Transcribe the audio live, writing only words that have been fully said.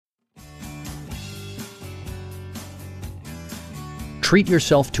Treat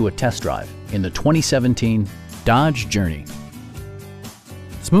yourself to a test drive in the 2017 Dodge Journey.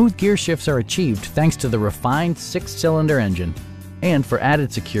 Smooth gear shifts are achieved thanks to the refined 6-cylinder engine, and for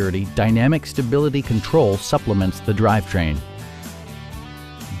added security, dynamic stability control supplements the drivetrain.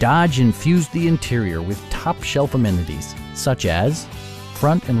 Dodge infused the interior with top-shelf amenities such as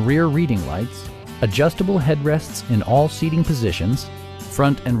front and rear reading lights, adjustable headrests in all seating positions,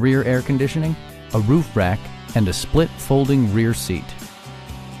 front and rear air conditioning, a roof rack, and a split folding rear seat.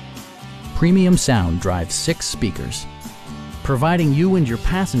 Premium sound drives 6 speakers, providing you and your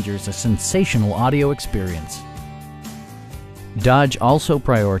passengers a sensational audio experience. Dodge also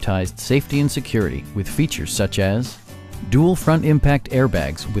prioritized safety and security with features such as dual front impact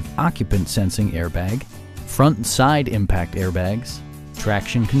airbags with occupant sensing airbag, front and side impact airbags,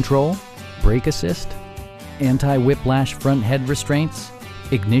 traction control, brake assist, anti-whiplash front head restraints,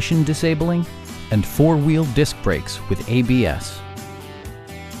 ignition disabling, and 4-wheel disc brakes with ABS.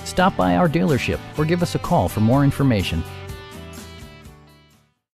 Stop by our dealership or give us a call for more information.